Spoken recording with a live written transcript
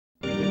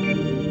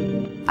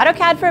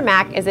AutoCAD for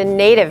Mac is a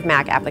native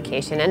Mac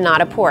application and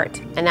not a port,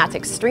 and that's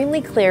extremely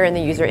clear in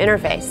the user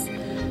interface.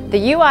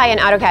 The UI in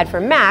AutoCAD for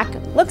Mac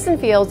looks and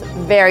feels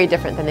very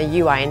different than the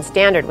UI in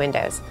standard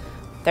Windows.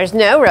 There's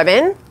no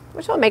ribbon,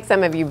 which will make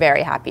some of you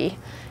very happy.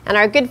 And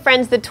our good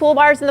friends, the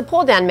toolbars and the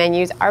pull-down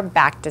menus, are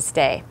back to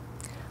stay.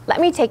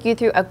 Let me take you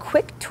through a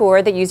quick tour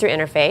of the user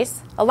interface,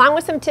 along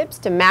with some tips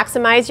to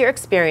maximize your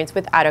experience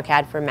with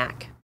AutoCAD for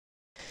Mac.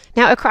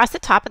 Now, across the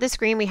top of the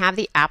screen, we have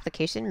the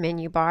application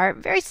menu bar,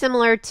 very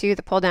similar to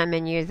the pull-down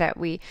menu that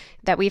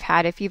we've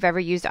had if you've ever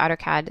used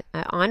AutoCAD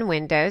on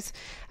Windows.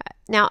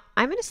 Now,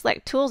 I'm going to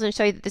select Tools and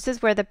show you that this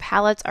is where the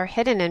palettes are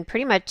hidden, and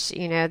pretty much,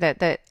 you know,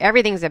 that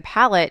everything's a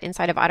palette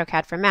inside of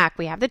AutoCAD for Mac.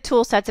 We have the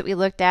tool sets that we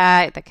looked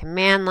at, the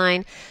command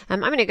line.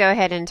 I'm going to go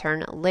ahead and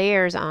turn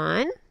Layers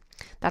on.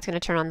 That's going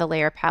to turn on the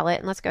layer palette,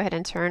 and let's go ahead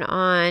and turn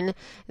on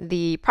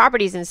the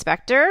Properties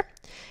Inspector.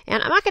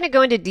 And I'm not going to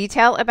go into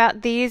detail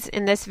about these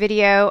in this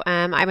video.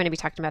 I'm going to be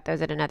talking about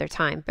those at another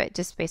time, but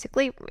just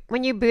basically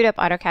when you boot up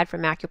AutoCAD for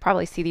Mac, you'll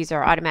probably see these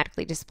are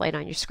automatically displayed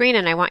on your screen,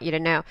 and I want you to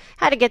know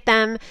how to get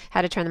them,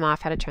 how to turn them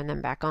off, how to turn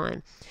them back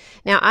on.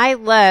 Now, I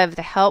love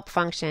the help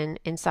function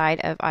inside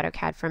of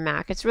AutoCAD for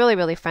Mac. It's really,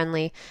 really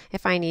friendly.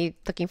 If I need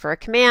looking for a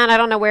command, I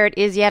don't know where it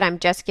is yet. I'm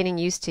just getting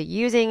used to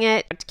using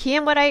it. Key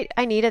in what I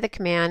need of the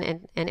command,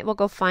 and it will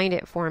go find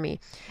it for me.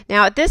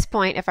 Now, at this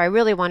point, if I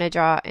really want to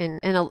draw an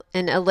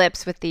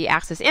ellipse with the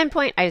axis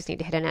endpoint, I just need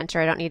to hit an enter.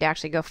 I don't need to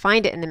actually go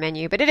find it in the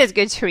menu, but it is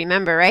good to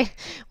remember, right,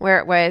 where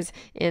it was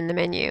in the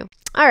menu.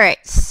 All right,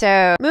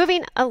 so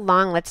moving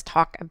along, let's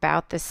talk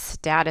about the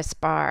status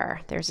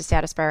bar. There's a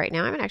status bar right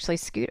now. I'm going to actually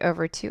scoot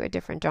over to a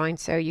different drawing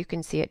so you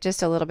can see it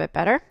just a little bit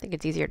better. I think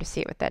it's easier to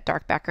see it with that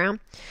dark background.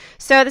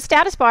 So the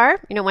status bar,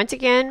 you know, once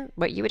again,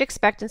 what you would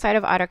expect inside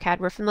of AutoCAD.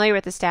 We're familiar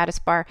with the status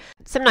bar.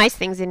 Some nice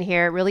things in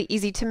here, really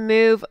easy to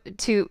move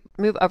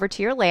over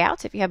to your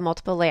layouts if you have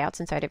multiple layouts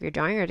inside of your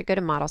drawing, or to go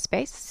to model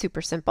space.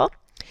 Super simple.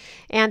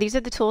 And these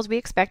are the tools we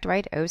expect,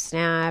 right?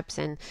 O-snaps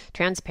and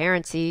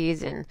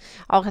transparencies and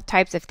all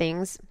types of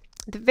things.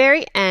 At the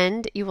very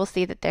end, you will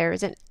see that there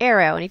is an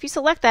arrow, and if you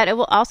select that, it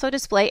will also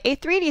display a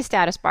 3D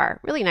status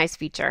bar. Really nice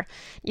feature.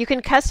 You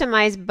can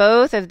customize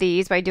both of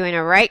these by doing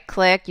a right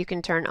click. You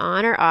can turn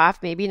on or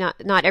off. Maybe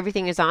not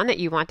everything is on that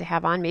you want to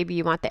have on. Maybe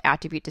you want the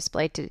attribute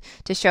display to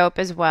show up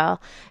as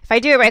well. If I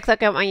do a right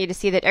click, I want you to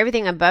see that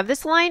everything above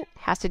this line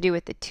has to do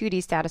with the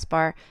 2D status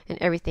bar, and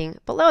everything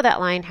below that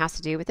line has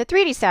to do with the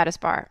 3D status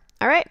bar.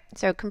 All right,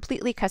 so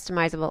completely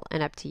customizable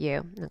and up to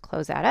you. I'll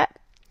close that up.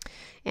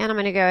 And I'm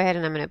going to go ahead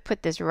and I'm going to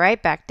put this right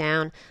back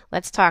down.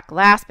 Let's talk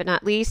last but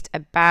not least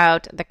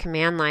about the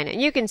command line. And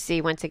you can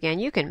see, once again,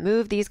 you can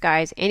move these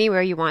guys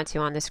anywhere you want to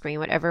on the screen,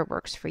 whatever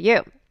works for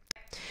you.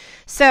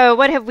 So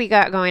what have we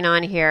got going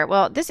on here?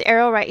 Well, this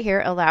arrow right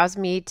here allows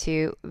me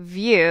to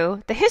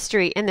view the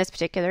history in this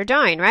particular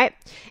drawing, right?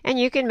 And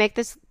you can make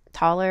this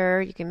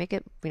taller, you can make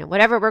it, you know,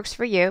 whatever works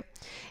for you.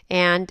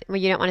 And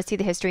when you don't want to see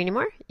the history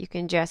anymore, you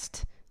can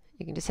just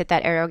hit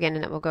that arrow again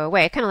and it will go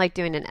away. Kind of like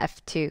doing an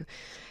F2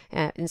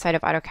 inside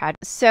of AutoCAD.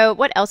 So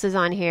what else is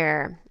on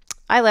here?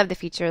 I love the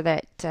feature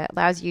that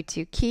allows you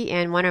to key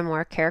in one or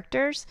more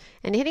characters,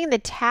 and hitting the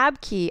tab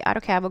key,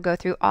 AutoCAD will go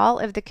through all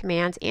of the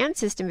commands and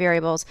system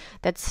variables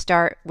that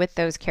start with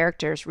those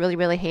characters. Really,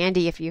 really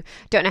handy if you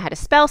don't know how to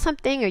spell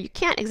something or you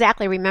can't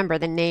exactly remember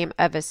the name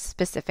of a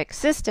specific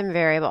system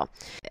variable.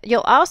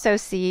 You'll also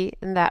see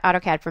that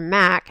AutoCAD for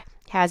Mac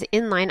has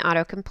Inline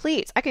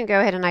Autocomplete. I can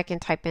go ahead and I can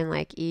type in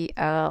like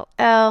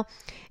ELL,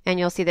 and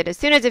you'll see that as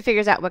soon as it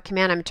figures out what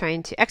command I'm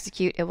trying to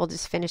execute, it will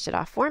just finish it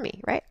off for me,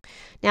 right?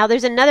 Now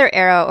there's another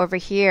arrow over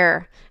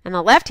here on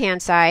the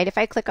left-hand side. If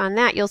I click on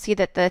that, you'll see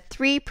that the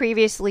 3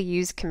 previously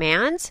used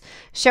commands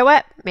show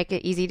up. Make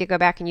it easy to go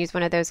back and use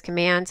one of those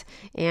commands.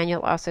 And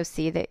you'll also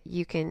see that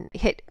you can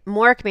hit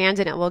more commands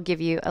and it will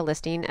give you a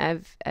listing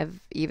of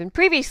even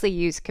previously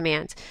used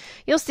commands.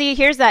 You'll see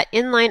here's that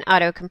Inline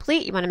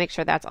Autocomplete. You want to make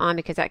sure that's on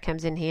because that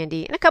comes in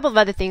handy. And a couple of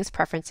other things,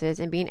 preferences,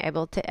 and being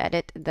able to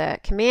edit the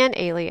command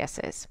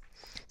aliases.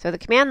 So the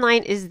command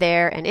line is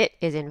there and it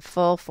is in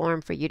full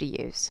form for you to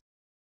use.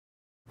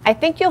 I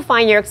think you'll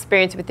find your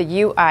experience with the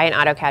UI in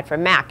AutoCAD for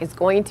Mac is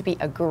going to be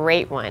a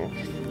great one,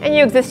 and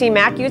you existing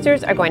Mac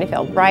users are going to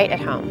feel right at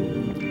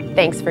home.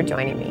 Thanks for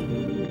joining me.